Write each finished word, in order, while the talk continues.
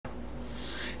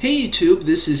Hey YouTube,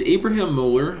 this is Abraham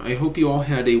Moeller. I hope you all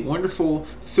had a wonderful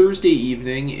Thursday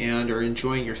evening and are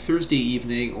enjoying your Thursday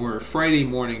evening or Friday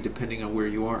morning depending on where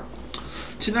you are.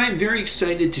 Tonight I'm very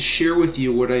excited to share with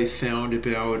you what I found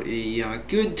about a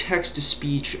good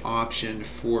text-to-speech option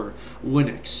for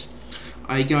Linux.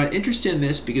 I got interested in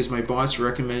this because my boss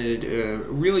recommended a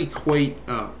really quite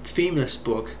famous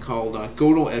book called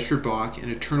Gödel, Escher, Bach,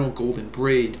 An Eternal Golden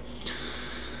Braid.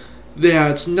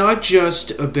 That's not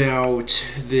just about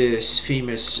this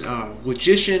famous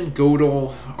logician,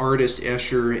 Gödel, artist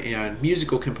Escher, and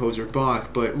musical composer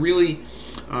Bach, but really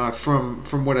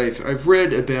from what I've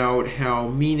read about how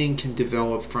meaning can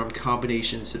develop from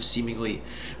combinations of seemingly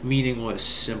meaningless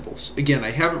symbols. Again,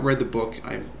 I haven't read the book.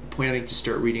 I'm planning to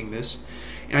start reading this.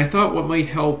 And I thought what might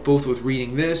help both with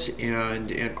reading this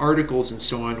and articles and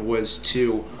so on was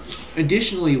to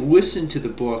additionally listen to the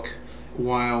book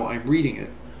while I'm reading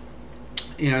it.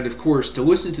 And of course, to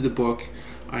listen to the book,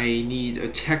 I need a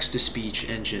text-to-speech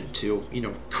engine to,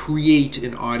 create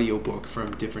an audiobook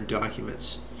from different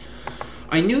documents.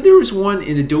 I knew there was one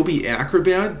in Adobe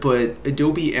Acrobat, but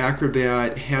Adobe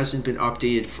Acrobat hasn't been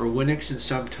updated for Linux in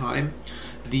some time.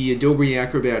 The Adobe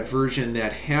Acrobat version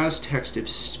that has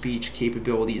text-to-speech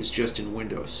capability is just in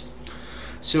Windows.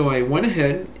 So I went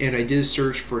ahead and I did a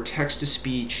search for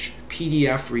text-to-speech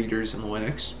PDF readers in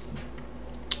Linux.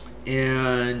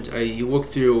 And you look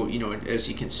through, as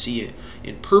you can see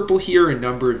in purple here, a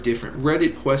number of different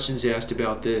Reddit questions asked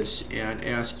about this and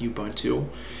Ask Ubuntu.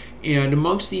 And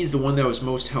amongst these, the one that was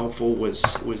most helpful was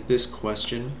this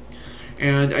question.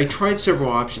 And I tried several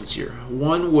options here.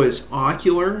 One was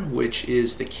Ocular, which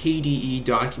is the KDE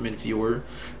document viewer,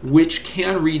 which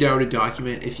can read out a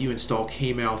document if you install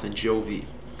Kmouth and Jovi.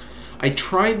 I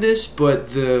tried this, but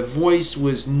the voice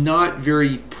was not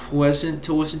very pleasant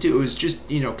to listen to. It was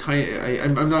just,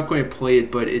 I'm not going to play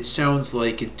it, but it sounds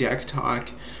like a deck talk,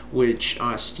 which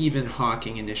Stephen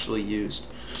Hawking initially used.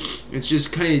 It's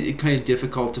just kind of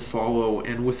difficult to follow,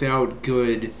 and without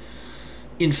good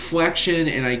inflection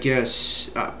and I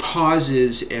guess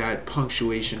pauses at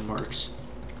punctuation marks.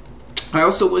 I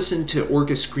also listened to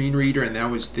Orca Screen Reader, and that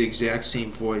was the exact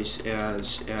same voice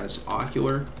as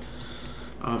Ocular.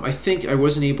 I think I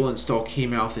wasn't able to install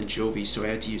Kmouth and Jovi, so I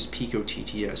had to use Pico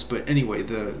TTS. But anyway,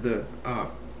 the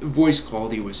voice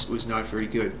quality was not very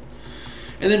good.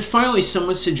 And then finally,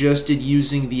 someone suggested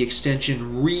using the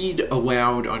extension Read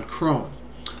Aloud on Chrome.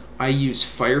 I use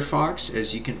Firefox,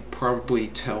 as you can probably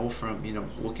tell from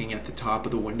looking at the top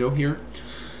of the window here.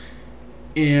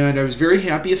 And I was very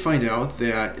happy to find out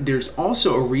that there's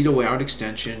also a Read Aloud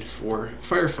extension for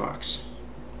Firefox.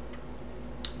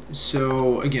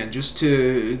 So again, just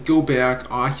to go back,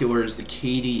 Ocular is the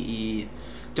KDE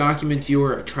document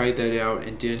viewer. I tried that out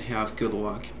and didn't have good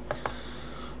luck.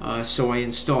 So I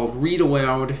installed Read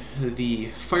Aloud, the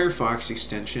Firefox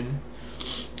extension.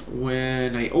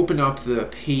 When I open up the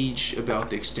page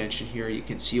about the extension here, you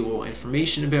can see a little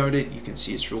information about it. You can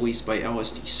see it's released by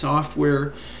LSD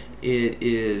Software. It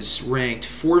is ranked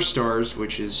 4 stars,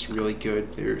 which is really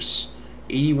good. There's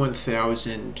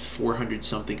 81,400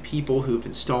 something people who've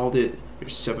installed it.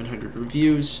 There's 700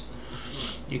 reviews.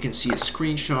 You can see a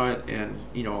screenshot, and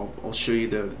I'll show you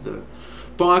the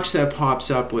box that pops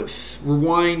up with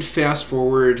rewind, fast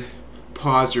forward,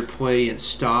 pause or play, and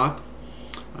stop.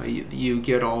 You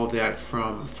get all of that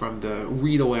from the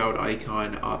Read Aloud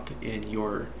icon up in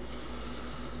your,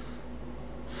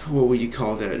 what would you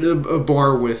call that? A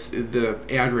bar with the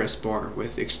address bar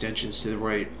with extensions to the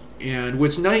right. And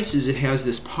what's nice is it has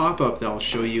this pop-up that I'll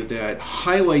show you that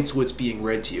highlights what's being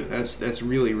read to you. That's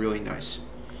really, really nice.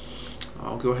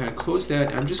 I'll go ahead and close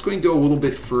that. I'm just going to go a little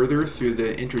bit further through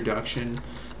the introduction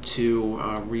to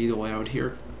Read Aloud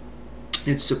here.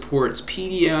 It supports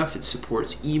PDF, it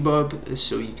supports EPUB,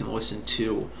 so you can listen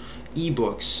to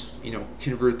ebooks,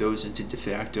 convert those into de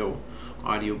facto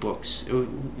audiobooks.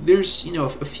 There's,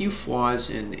 a few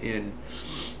flaws in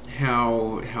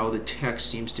how the text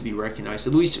seems to be recognized,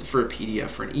 at least for a PDF.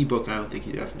 For an ebook, I don't think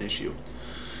you'd have an issue.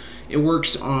 It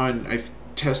works on, I've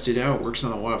tested out, it works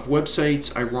on a lot of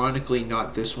websites, ironically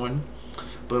not this one,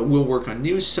 but will work on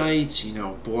news sites,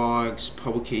 blogs,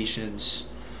 publications,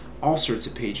 all sorts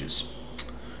of pages.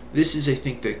 This is, I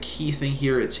think, the key thing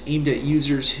here. It's aimed at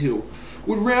users who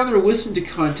would rather listen to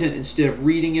content instead of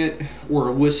reading it, or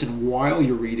listen while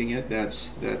you're reading it.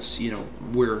 That's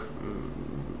where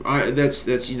that's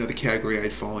the category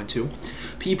I'd fall into.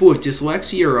 People with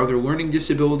dyslexia or other learning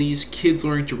disabilities, kids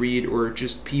learning to read, or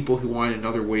just people who want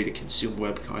another way to consume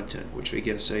web content, which I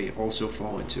guess I also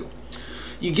fall into.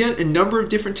 You get a number of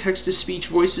different text-to-speech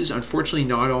voices. Unfortunately,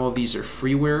 not all of these are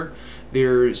freeware.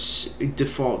 There's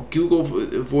default Google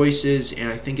voices, and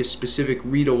I think a specific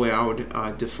read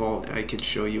aloud default I could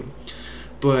show you.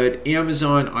 But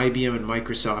Amazon, IBM, and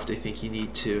Microsoft, I think you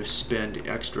need to spend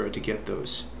extra to get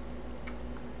those.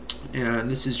 And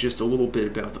this is just a little bit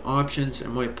about the options. I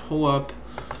might pull up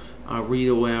read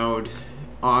aloud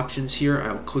options here.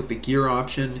 I'll click the gear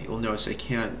option. You'll notice I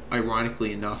can't,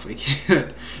 ironically enough, I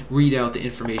can't read out the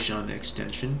information on the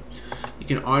extension. You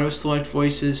can auto select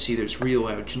voices. See, there's read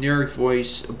aloud generic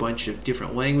voice, a bunch of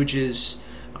different languages,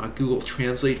 Google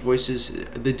Translate voices.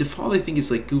 The default I think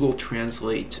is like Google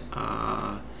Translate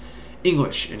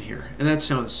English in here, and that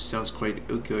sounds quite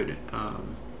good.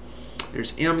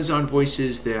 There's Amazon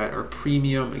voices that are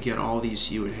premium. Again, all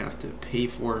these you would have to pay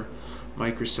for.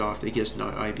 Microsoft, I guess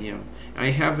not IBM. I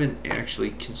haven't actually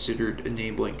considered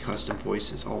enabling custom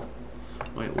voices.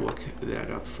 Might look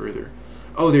that up further.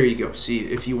 Oh, there you go. See,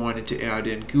 if you wanted to add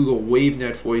in Google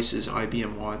WaveNet voices,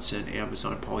 IBM Watson,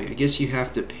 Amazon Poly, I guess you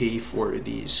have to pay for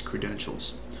these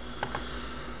credentials.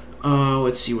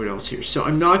 Let's see what else here. So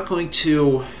I'm not going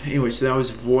to, anyway, so that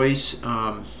was voice.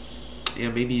 Yeah,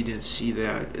 maybe you didn't see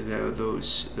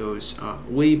those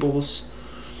labels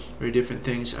or different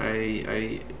things.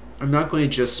 I'm not going to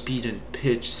adjust speed and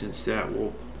pitch since that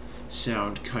will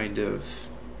sound kind of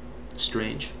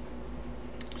strange.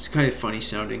 It's kind of funny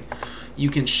sounding. You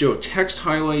can show text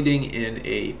highlighting in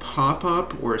a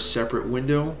pop-up or a separate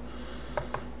window.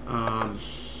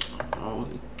 I'll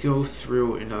go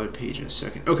through another page in a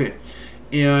second. Okay,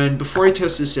 and before I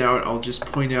test this out, I'll just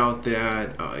point out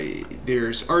that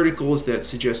there's articles that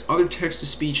suggest other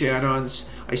text-to-speech add-ons.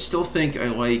 I still think I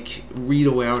like read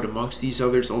aloud amongst these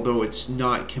others, although it's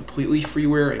not completely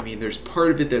freeware. I mean, there's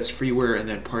part of it that's freeware, and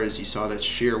then part, as you saw, that's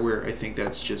shareware. I think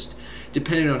that's just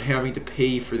dependent on having to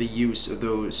pay for the use of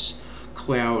those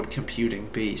cloud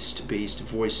computing-based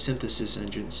voice synthesis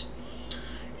engines.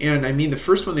 And I mean, the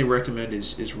first one they recommend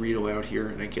is read aloud here,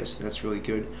 and I guess that's really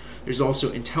good. There's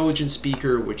also Intelligent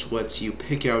Speaker, which lets you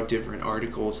pick out different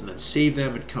articles and then save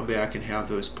them and come back and have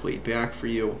those played back for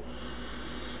you.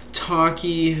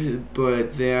 Talkie,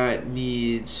 but that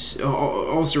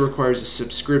also requires a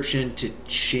subscription to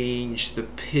change the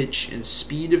pitch and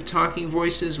speed of talking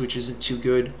voices, which isn't too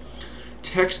good.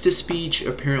 Text-to-speech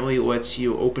apparently lets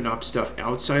you open up stuff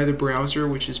outside of the browser,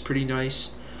 which is pretty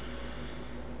nice.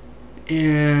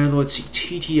 And let's see,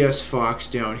 TTS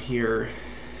Fox down here,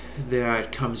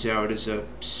 that comes out as a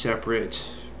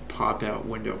separate pop-out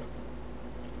window.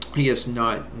 I guess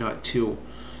not too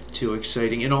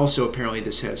exciting, and also apparently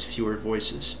this has fewer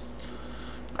voices.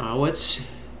 Let's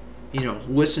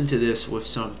listen to this with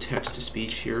some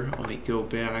text-to-speech here. Let me go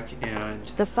back and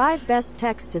The 5 Best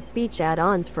Text-to-Speech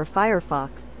Add-ons for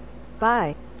Firefox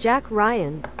by Jack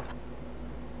Ryan.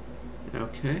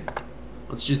 Okay.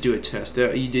 Let's just do a test.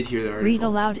 You did hear the article. Read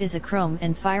Aloud is a Chrome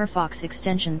and Firefox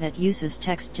extension that uses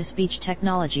text-to-speech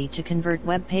technology to convert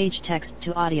web page text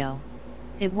to audio.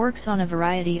 It works on a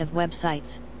variety of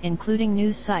websites, including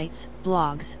news sites,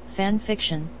 blogs, fan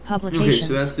fiction, publications, okay,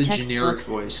 so that's the generic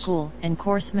voice. School, and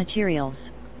course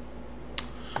materials.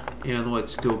 And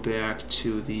let's go back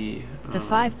to the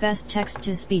 5 Best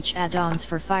Text-to-Speech Add-ons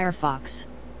for Firefox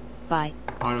by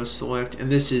Auto Select, and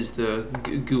this is the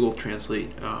Google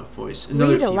Translate voice.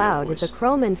 Another Read Aloud voice. is a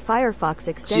Chrome and Firefox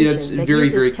extension that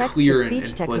uses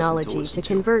text-to-speech technology to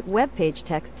convert web page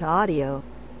text to audio.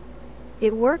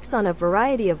 It works on a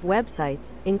variety of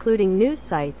websites, including news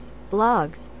sites,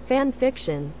 blogs, fan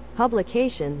fiction,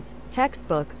 publications,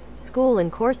 textbooks, school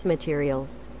and course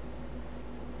materials.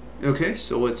 Okay,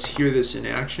 so let's hear this in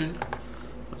action.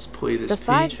 Let's play this The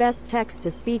page. 5 Best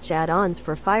Text-to-Speech Add-ons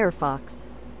for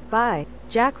Firefox by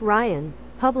Jack Ryan,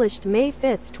 published May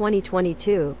 5,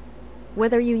 2022.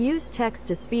 Whether you use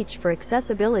text-to-speech for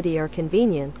accessibility or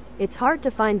convenience, it's hard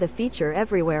to find the feature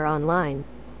everywhere online.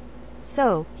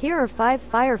 So, here are 5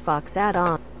 Firefox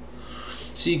add-ons.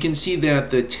 So you can see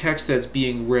that the text that's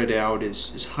being read out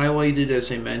is highlighted,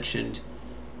 as I mentioned,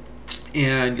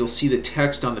 and you'll see the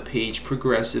text on the page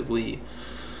progressively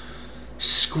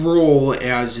scroll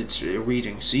as it's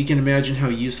reading. So you can imagine how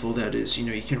useful that is.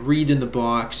 You can read in the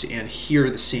box and hear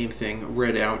the same thing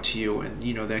read out to you, and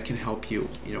that can help you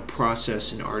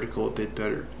process an article a bit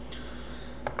better.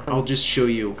 I'll just show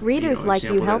you Readers like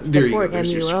you help support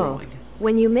MUO.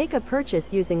 When you make a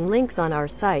purchase using links on our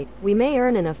site, we may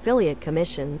earn an affiliate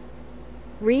commission.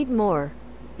 Read more.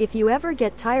 If you ever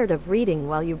get tired of reading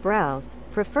while you browse,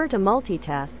 prefer to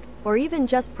multitask, or even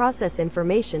just process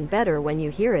information better when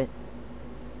you hear it,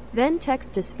 then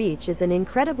text-to-speech is an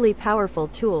incredibly powerful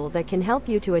tool that can help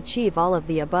you to achieve all of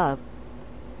the above.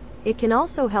 It can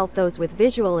also help those with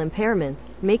visual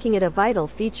impairments, making it a vital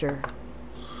feature.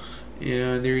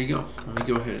 And there you go. Let me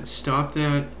go ahead and stop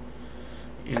that.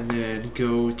 And then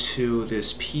go to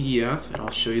this PDF, and I'll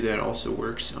show you that also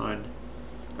works on...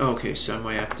 Okay, so I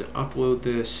might have to upload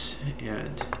this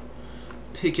and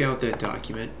pick out that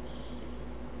document.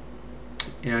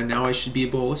 And now I should be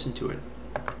able to listen to it.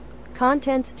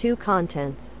 Contents to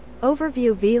contents.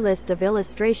 Overview V list of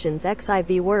illustrations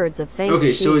XIV words of thanks.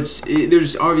 Okay, so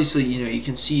there's obviously, you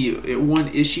can see one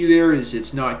issue there is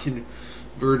it's not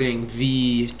converting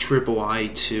VIII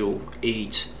to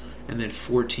 8 and then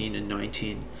 14 and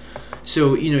 19.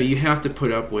 So, you have to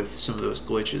put up with some of those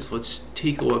glitches. Let's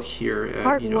take a look here at,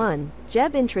 Part 1,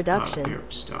 JEB Introduction. Here,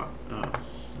 stop.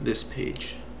 This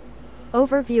page.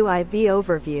 Overview IV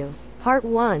Overview. Part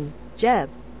 1, JEB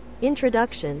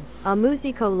Introduction, a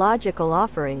musicological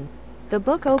offering. The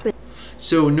book open.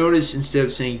 So notice instead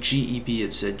of saying GEB,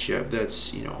 it said JEB.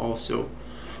 That's, also,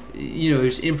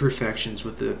 there's imperfections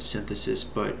with the synthesis,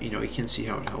 but, you can see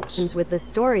how it helps. With the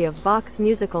story of Bach's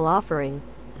musical offering.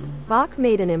 Bach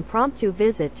made an impromptu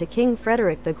visit to King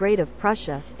Frederick the Great of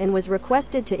Prussia, and was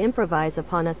requested to improvise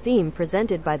upon a theme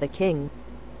presented by the king.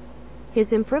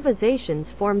 His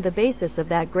improvisations formed the basis of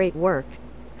that great work.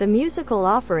 The musical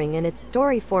offering and its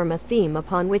story form a theme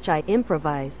upon which I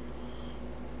improvise.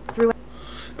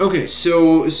 Okay,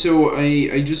 so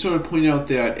I just want to point out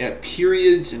that at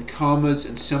periods and commas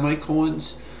and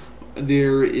semicolons,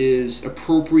 there is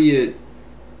appropriate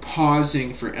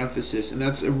pausing for emphasis, and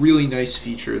that's a really nice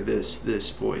feature of this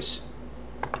voice.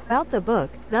 About the book,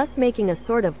 thus making a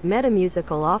sort of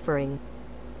meta-musical offering.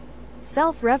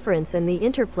 Self-reference and the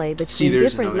interplay between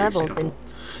different levels.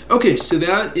 Okay, so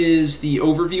that is the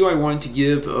overview I wanted to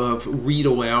give of Read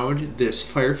Aloud, this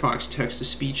Firefox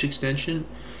text-to-speech extension.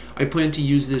 I plan to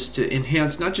use this to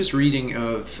enhance not just reading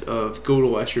of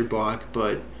Gödel, Escher, Bach,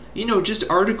 but just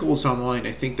articles online.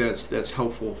 I think that's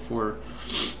helpful for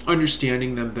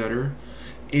understanding them better.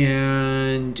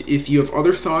 And if you have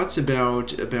other thoughts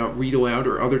about Read Aloud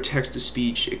or other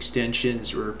text-to-speech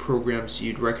extensions or programs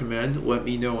you'd recommend, let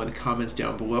me know in the comments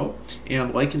down below.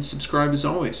 And like and subscribe as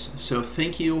always. So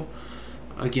thank you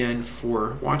again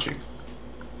for watching.